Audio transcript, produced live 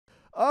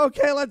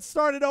Okay, let's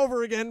start it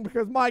over again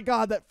because, my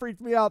God, that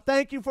freaked me out.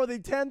 Thank you for the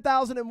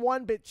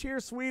 10,001 bit cheer,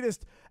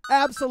 sweetest.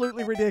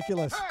 Absolutely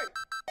ridiculous. Hey,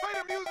 play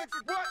the music.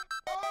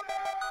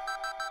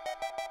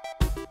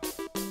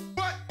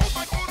 What?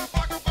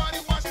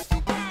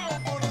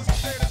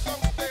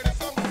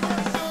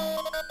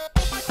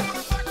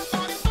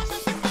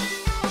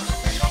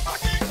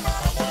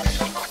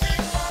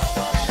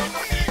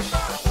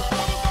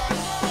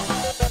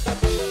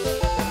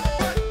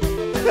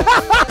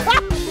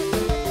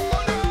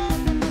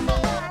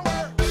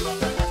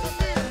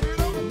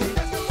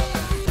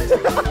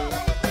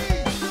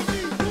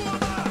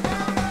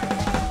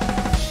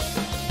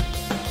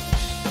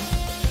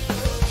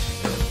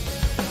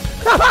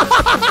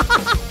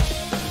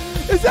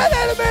 Is that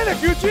Anime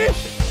Gucci?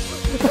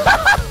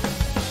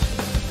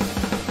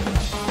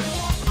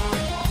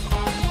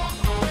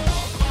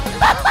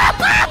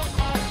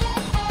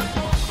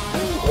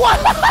 What?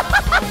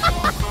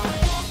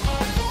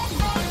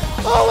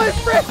 Holy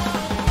frick!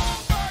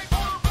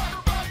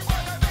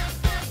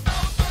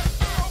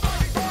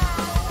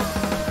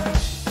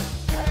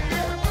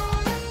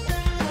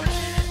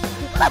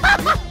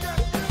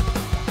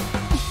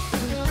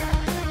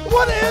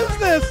 What is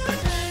this?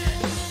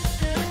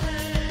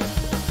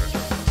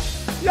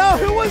 Yo,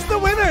 who was the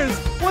winners?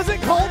 Was it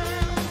Colton?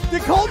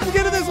 Did Colton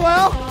get it as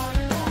well?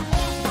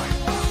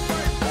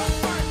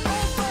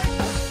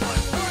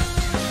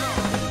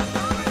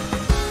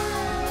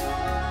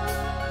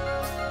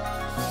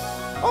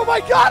 Oh my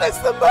God, it's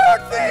the moon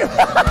theme!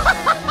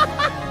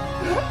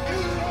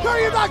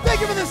 Courier Doc, thank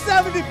you for the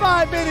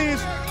 75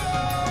 minis.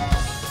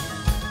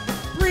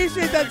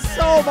 Appreciate that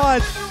so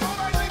much.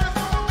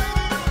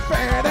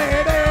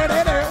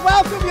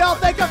 Welcome, y'all.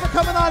 Thank you for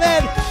coming on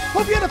in.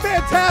 Hope you had a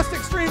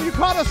fantastic stream. You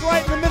caught us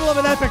right in the middle of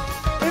an epic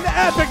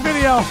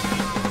video.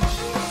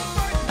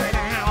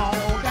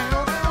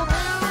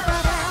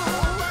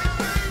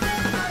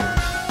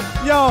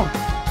 Yo,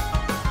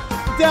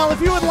 Dell, if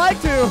you would like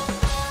to.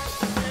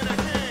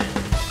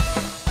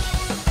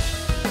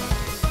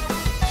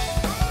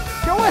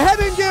 Go ahead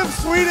and give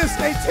Sweetest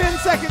a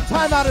 10-second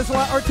timeout as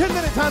well, or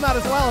 10-minute timeout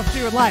as well if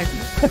she would like.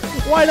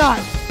 Why not?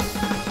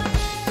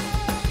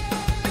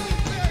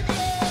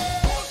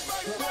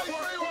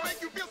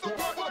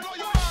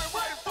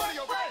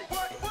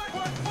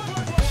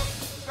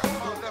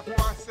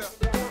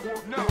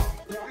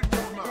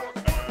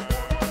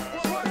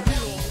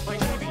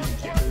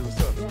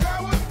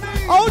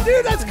 Oh,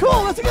 dude, that's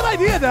cool. That's a good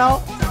idea,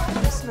 Dell.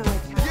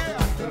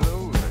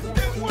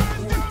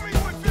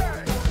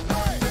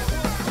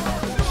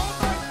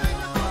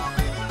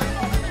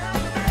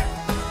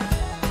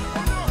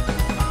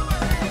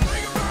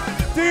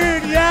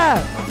 Dude,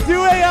 yeah.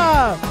 Do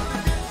a,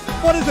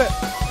 what is it?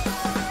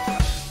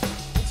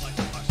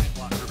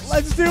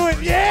 Let's do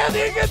it. Yeah,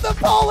 dude, get the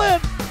poll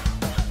in.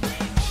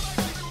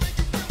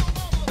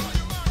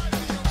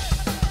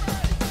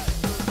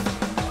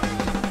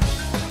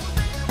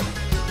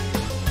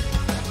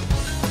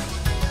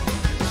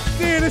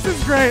 Dude, this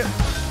is great.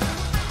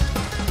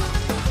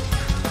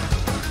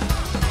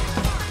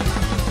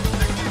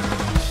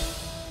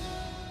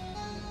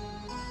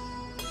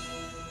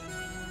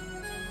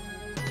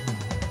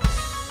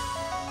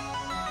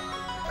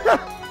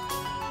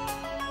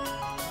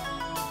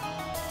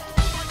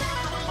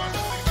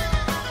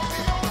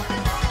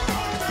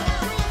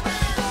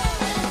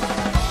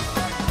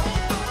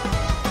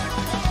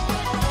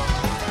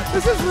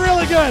 This is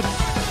really good.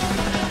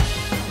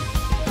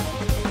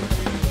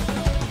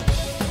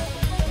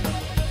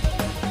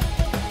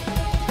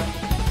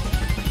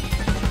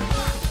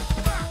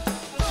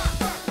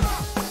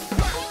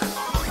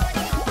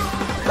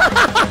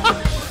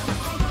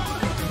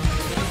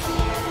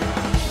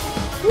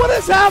 What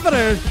is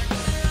happening?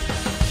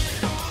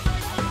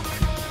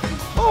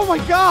 Oh my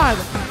God,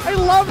 I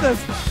love this.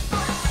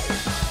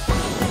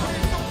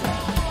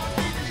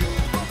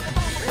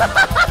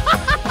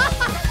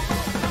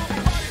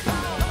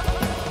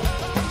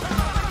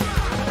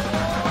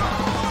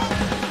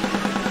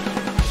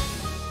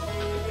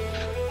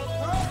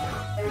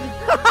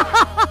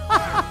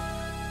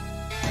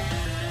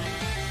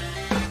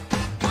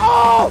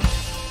 Oh!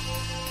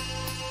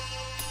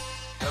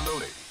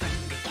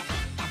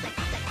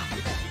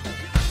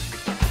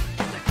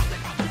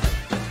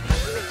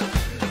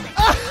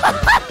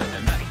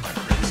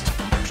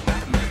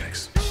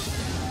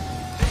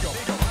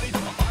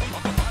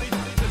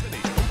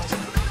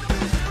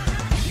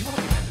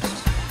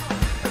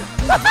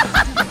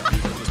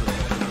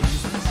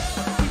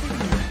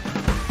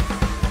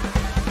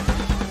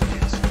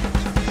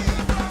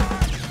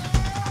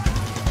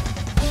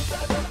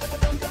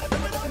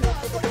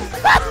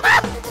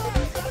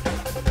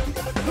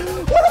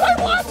 What am I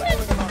watching?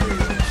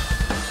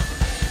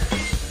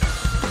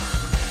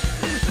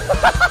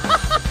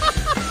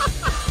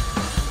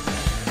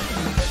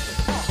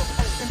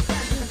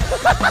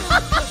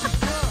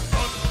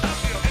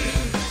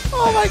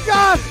 Oh my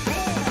God!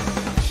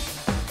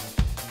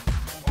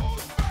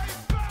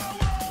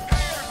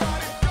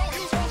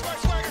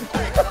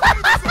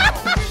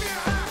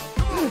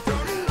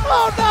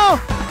 Oh no!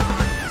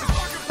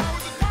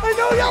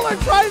 y'all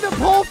are trying to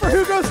pull for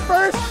who goes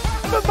first,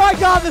 but my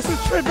God, this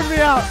is tripping me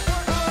out.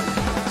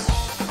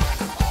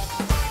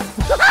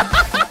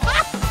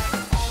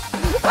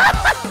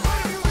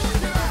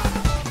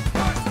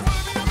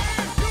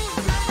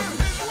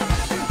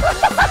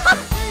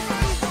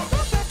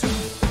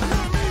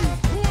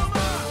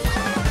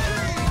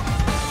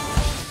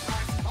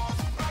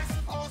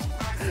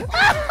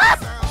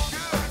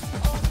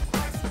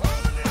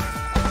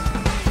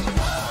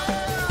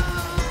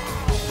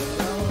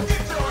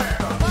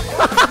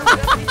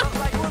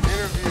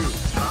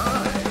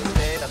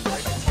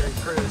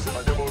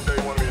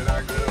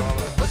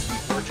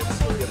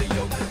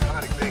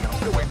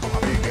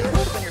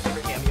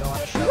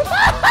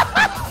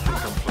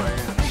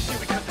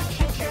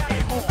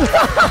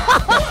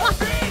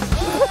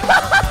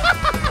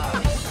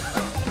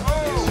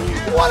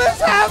 What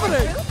is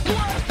happening?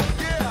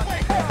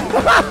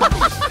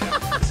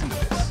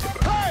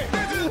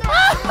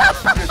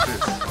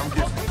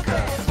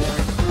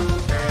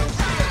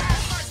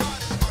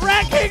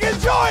 Rat King,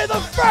 enjoy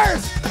the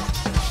first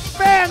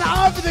fan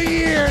of the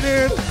year,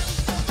 dude.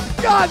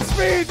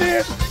 Godspeed,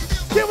 dude.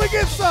 Can we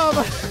get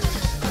some?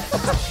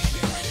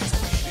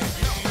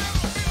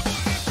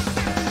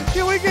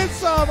 Can we get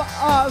some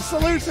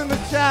salutes in the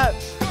chat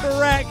for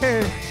Rat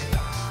King?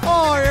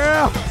 Oh,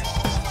 yeah.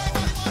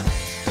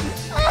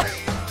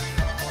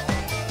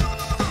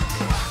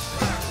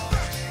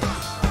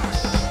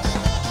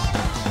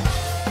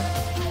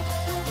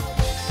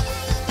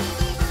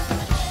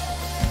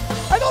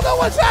 I don't know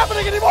what's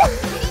happening anymore.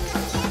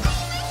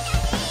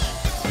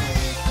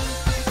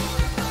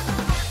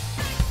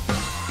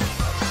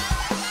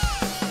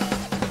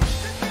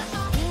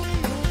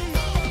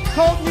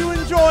 Hope you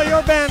enjoy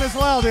your band as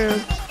well,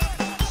 dude.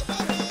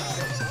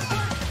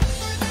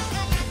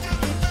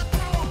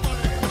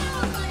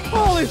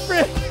 Holy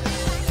frick.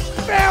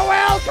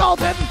 Farewell,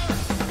 Colton.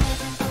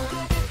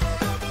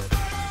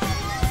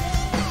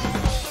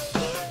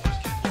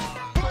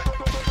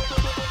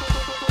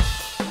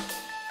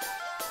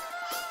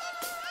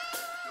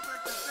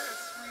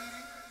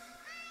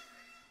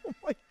 Oh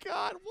my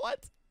God, what?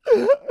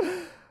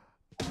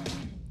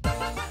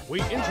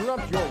 We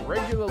interrupt your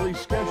regularly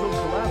scheduled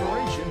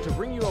collaboration to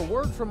bring you a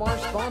word from our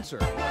sponsor.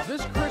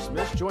 This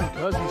Christmas, join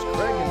cousins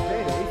Craig and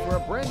Payday for a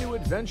brand new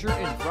adventure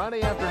in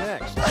Friday After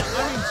Next.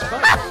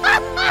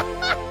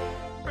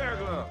 Bear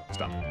glove.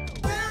 Stop.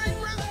 Merry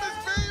Christmas,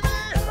 baby!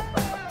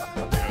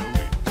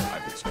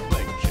 I've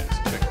explained just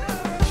check.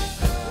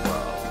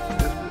 Wow,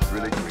 this is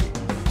really green.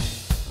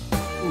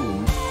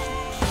 Ooh.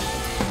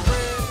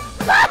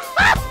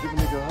 Give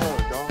me the hug,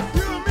 dog.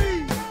 You and me!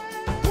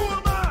 Who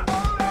am I?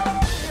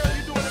 What the hell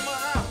you doing in my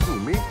house? Who,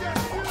 me?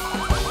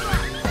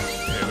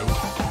 Hello.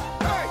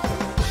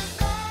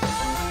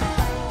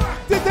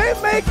 Did they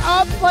make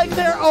up like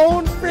their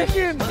own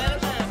freaking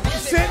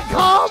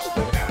sitcom?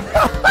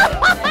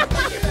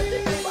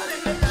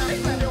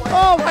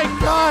 Oh my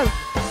God!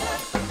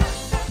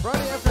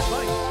 Friday After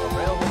Night,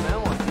 available now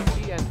on DVD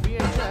and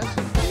VHS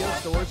in video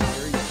stores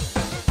near you.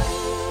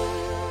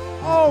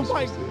 Oh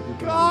my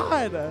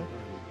God!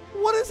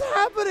 What is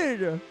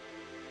happening?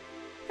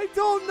 I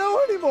don't know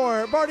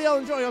anymore. Bardiel,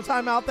 enjoy your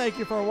time out. Thank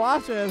you for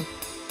watching.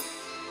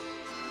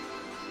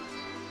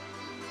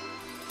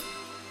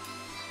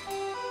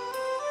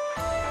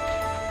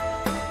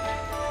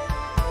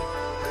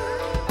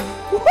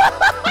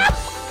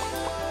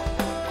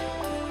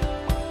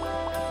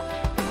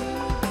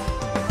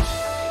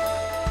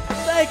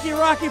 Thank you,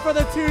 Rocky, for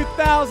the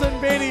 2,000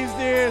 biddies,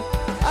 dude.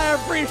 I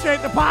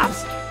appreciate the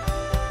pops.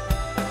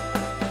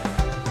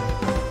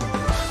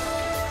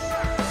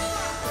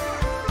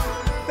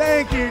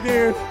 Thank you,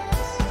 dude.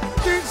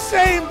 Dude,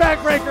 shame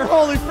backbreaker.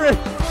 Holy frick.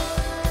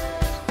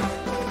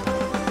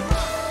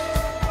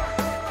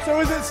 So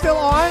is it still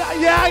on?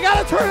 Yeah, I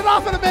gotta turn it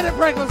off in a minute,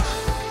 Breakless.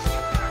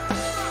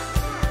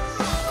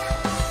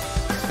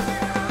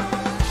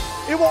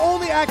 It will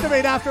only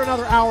activate after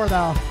another hour,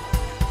 though.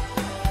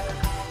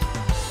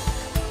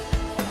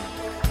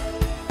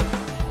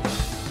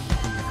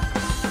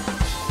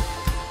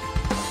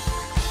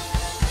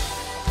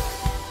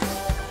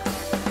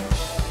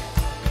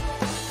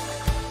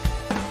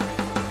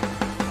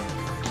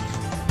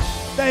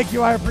 Thank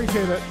you, I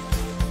appreciate it.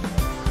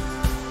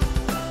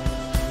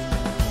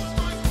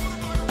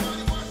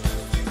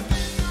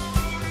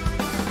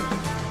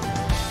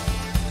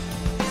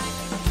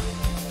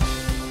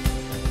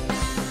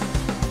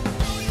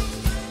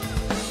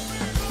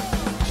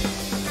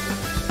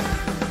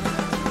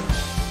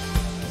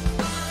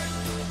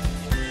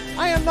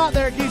 I am not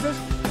there, Jesus.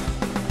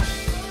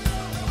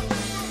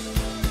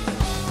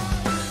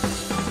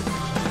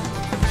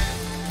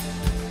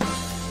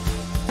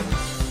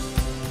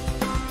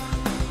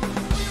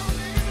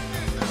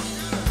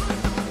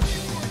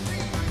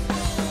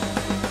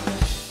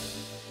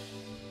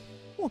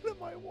 What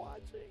am I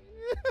watching?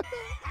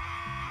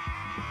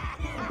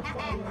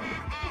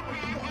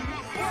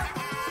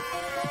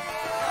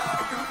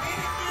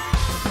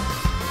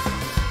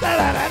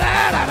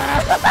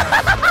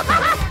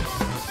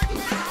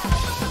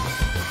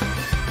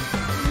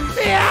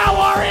 Yeah,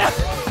 warrior!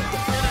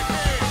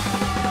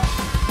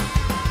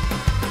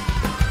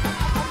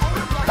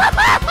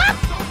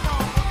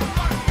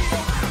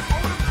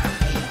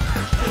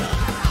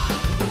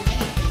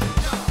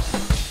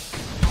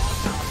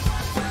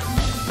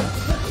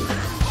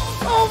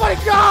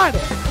 my God!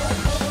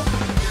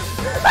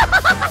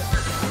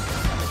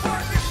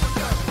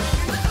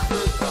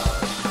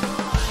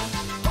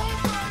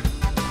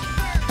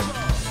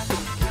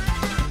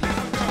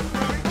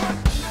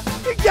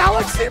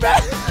 Galaxy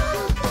Man!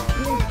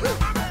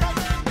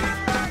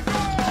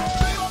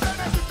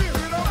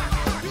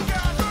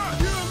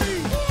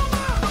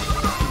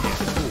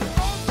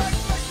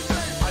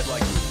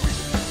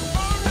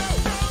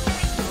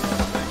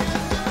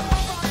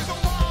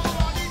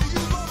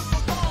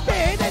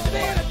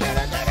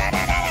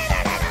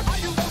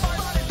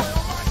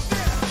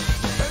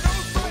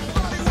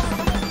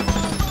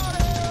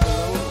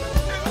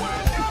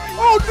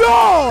 Oh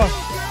no!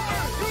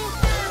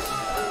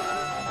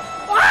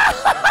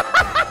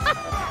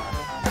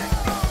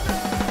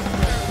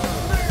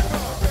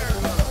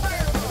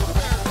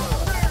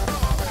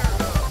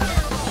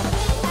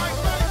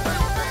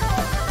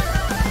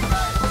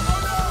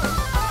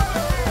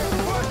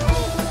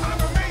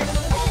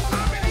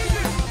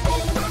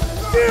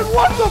 Dude,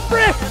 what the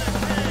frick?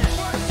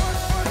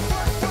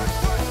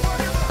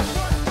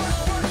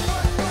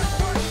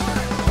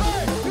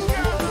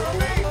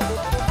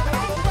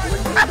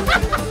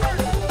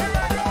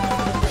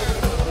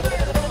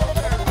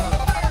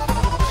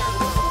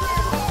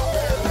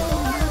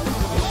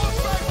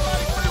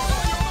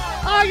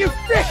 Oh, you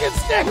frickin'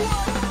 stick!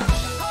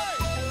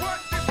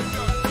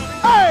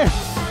 Hey!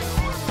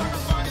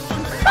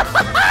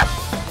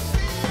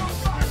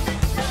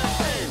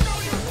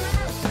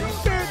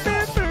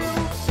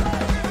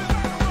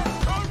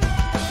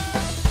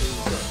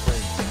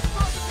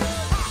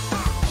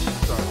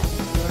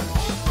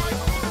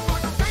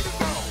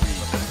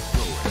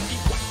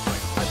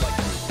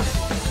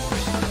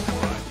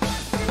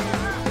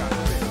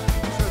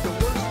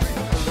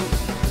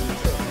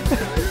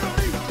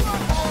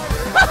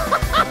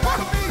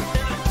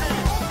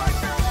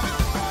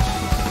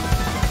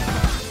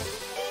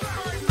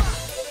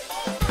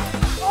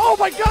 Oh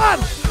my God!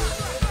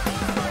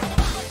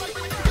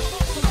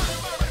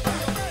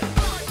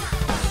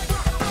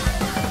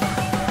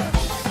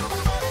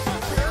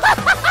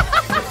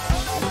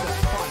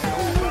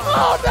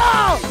 Oh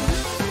no!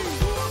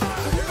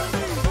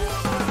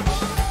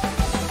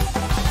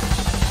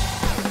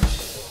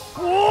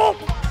 Oh.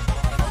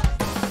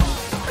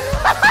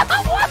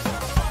 What?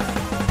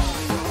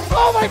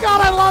 Oh my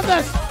God, I love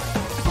this!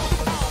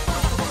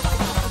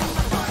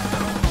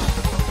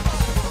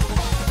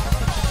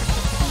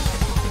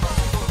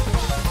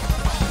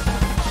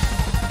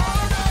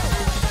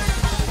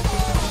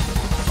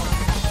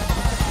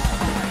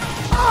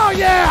 Oh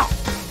yeah!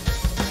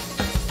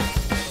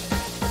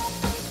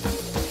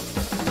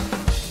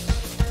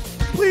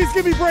 Please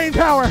give me brain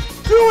power.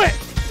 Do it!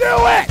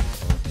 Do it!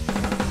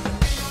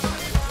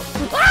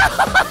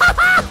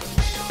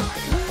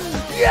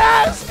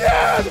 Yes,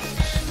 dude!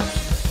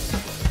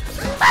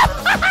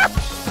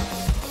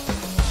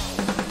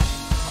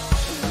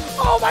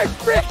 Oh my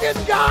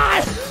freaking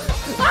God!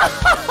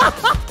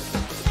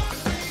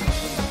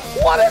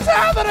 What is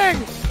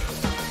happening?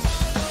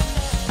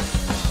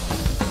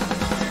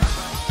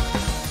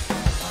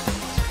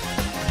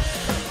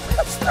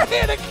 Spray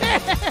it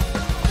again!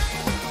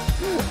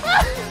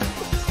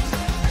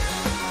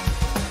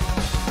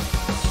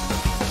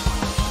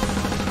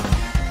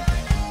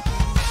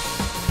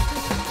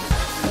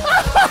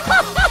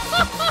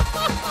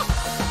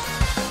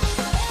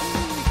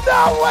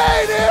 No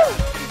way, dude!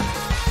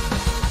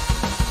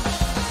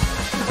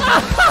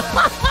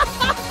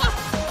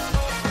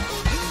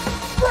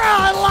 Bro,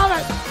 I love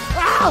it!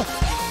 Ow!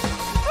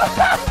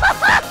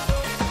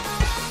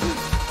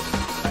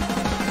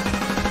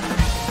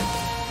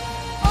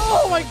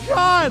 Oh my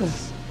God!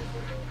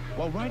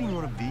 While riding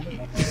one of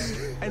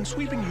these and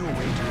sweeping your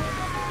way to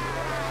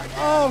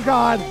Oh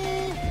God!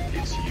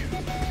 it's you.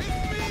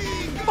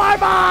 Bye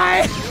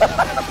bye!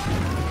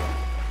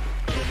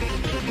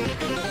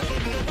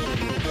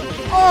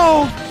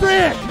 Oh,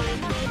 frick!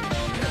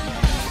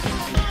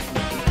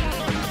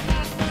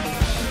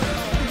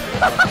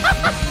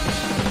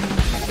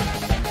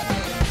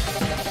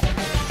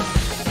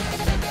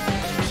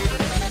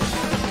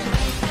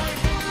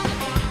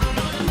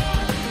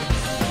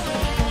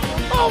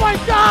 Oh my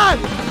God!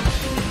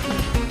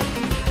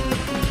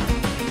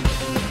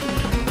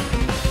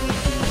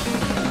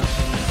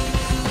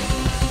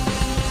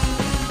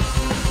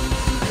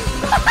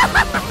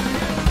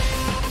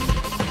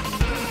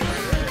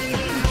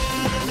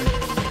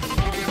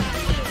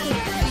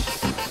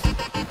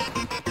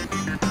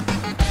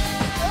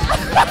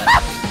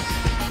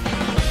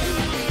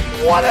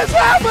 What is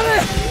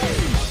happening?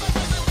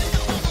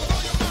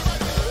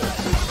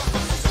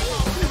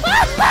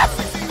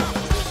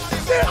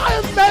 Dude, I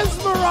am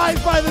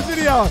mesmerized by this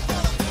video.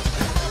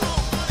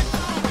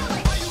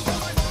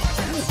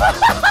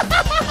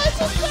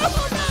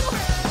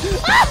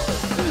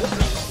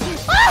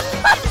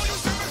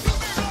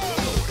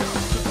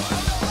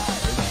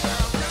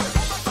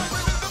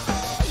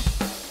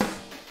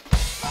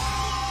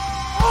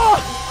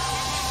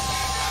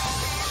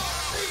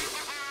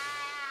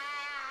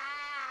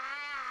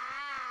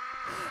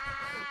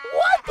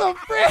 What the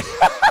frick?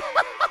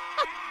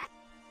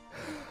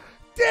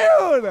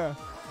 Dude!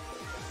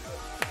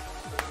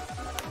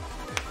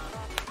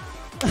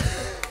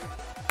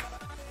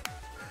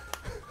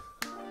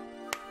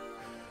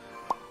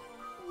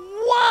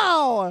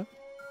 Wow!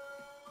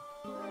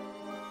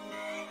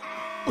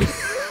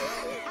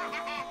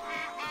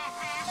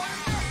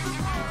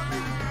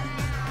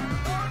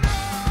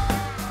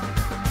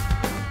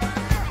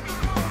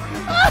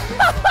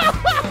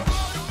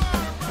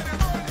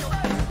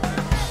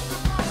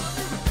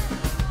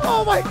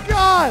 Oh my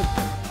God!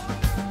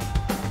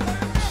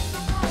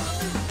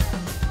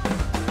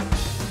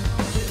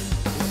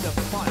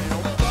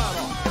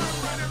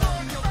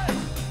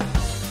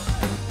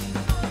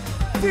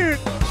 Dude,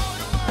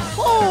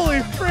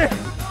 holy frick!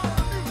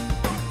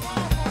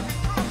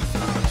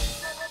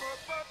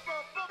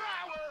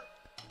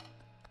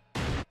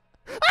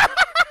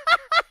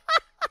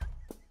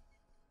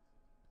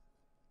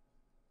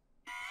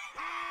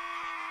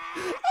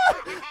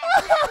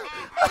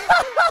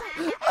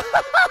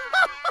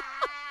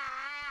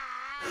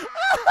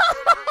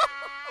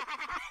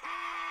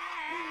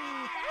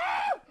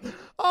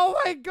 Oh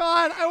my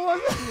God, I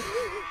wasn't.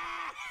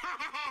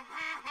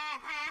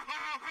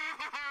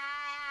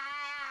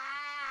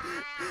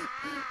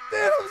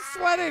 Dude, I'm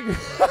sweating.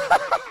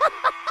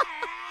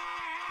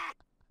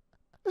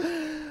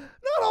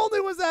 Not only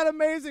was that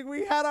amazing,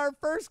 we had our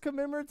first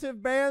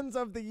commemorative bands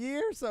of the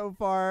year so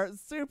far.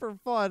 Super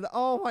fun.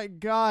 Oh my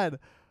God.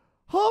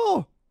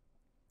 Oh,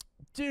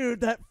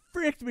 dude, that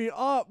freaked me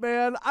up,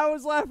 man. I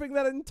was laughing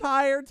that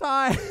entire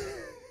time.